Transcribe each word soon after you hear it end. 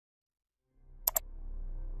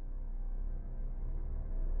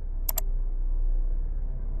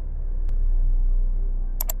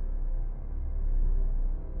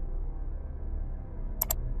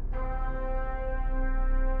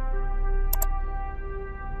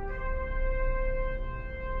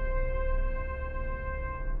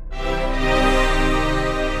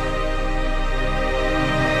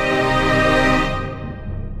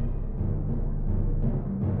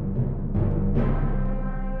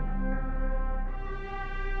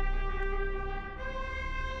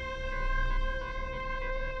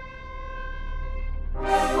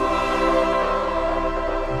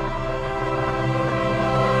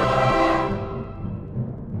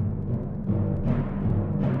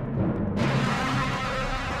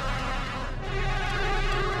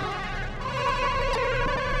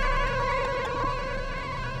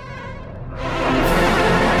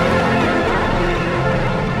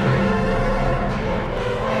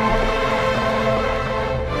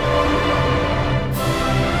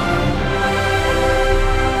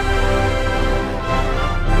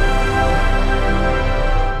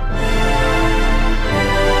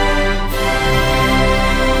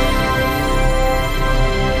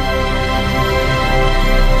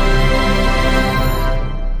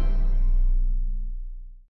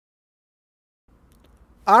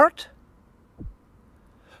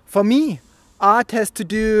For me, art has to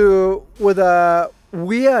do with a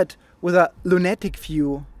lunatic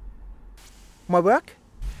view. My work?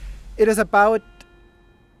 It is about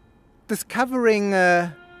discovering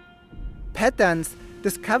patterns,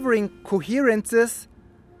 discovering coherences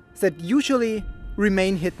that usually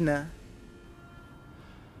remain hidden.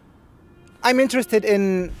 I'm interested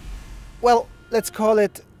in, well, let's call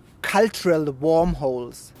it cultural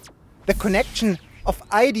wormholes. The connection of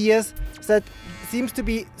ideas that seems to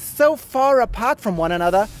be so far apart from one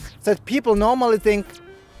another that people normally think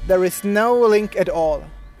there is no link at all.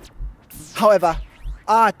 However,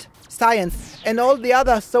 art, science and all the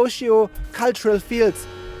other socio-cultural fields,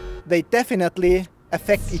 they definitely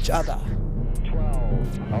affect each other.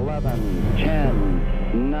 12, 11,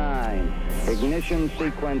 10, 9, ignition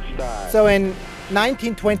sequence start. So in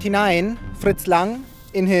 1929, Fritz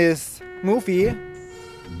in his movie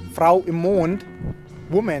Frau im Mond,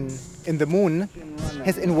 Woman in the Moon,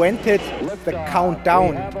 has invented the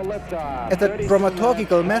countdown as a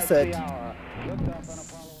dramaturgical method.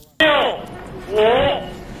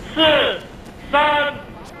 6, 5,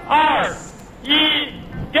 4, 3,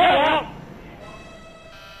 2, 1.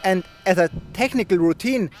 And as a technical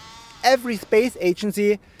routine, every space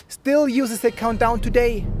agency still uses the countdown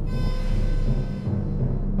today.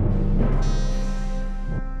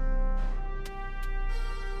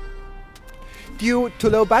 Due to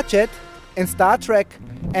low budget, in Star Trek,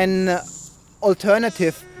 an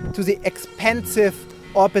alternative to the expensive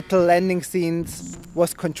orbital landing scenes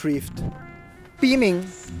was contrived: beaming.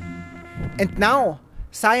 And now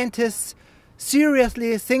scientists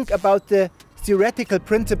seriously think about the theoretical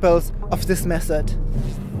principles of this method.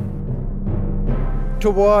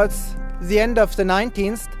 Towards the end of the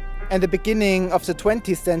 19th and the beginning of the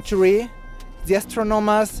 20th century, the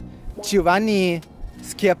astronomers Giovanni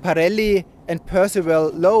Schiaparelli and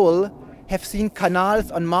Percival Lowell have seen canals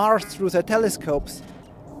on Mars through their telescopes.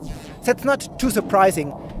 That's not too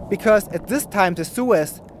surprising, because at this time the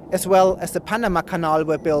Suez as well as the Panama Canal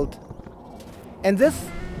were built. And this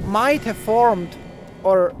might have formed,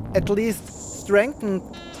 or at least strengthened,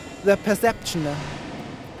 the perception.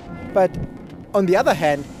 But on the other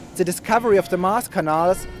hand, the discovery of the Mars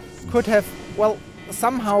canals could have, well,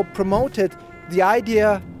 somehow promoted the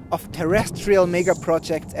idea of terrestrial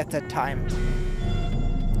megaprojects at that time.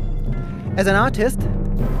 As an artist,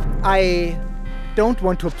 I don't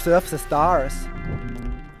want to observe the stars.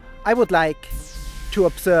 I would like to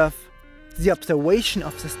observe the observation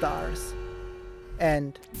of the stars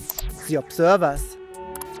and the observers.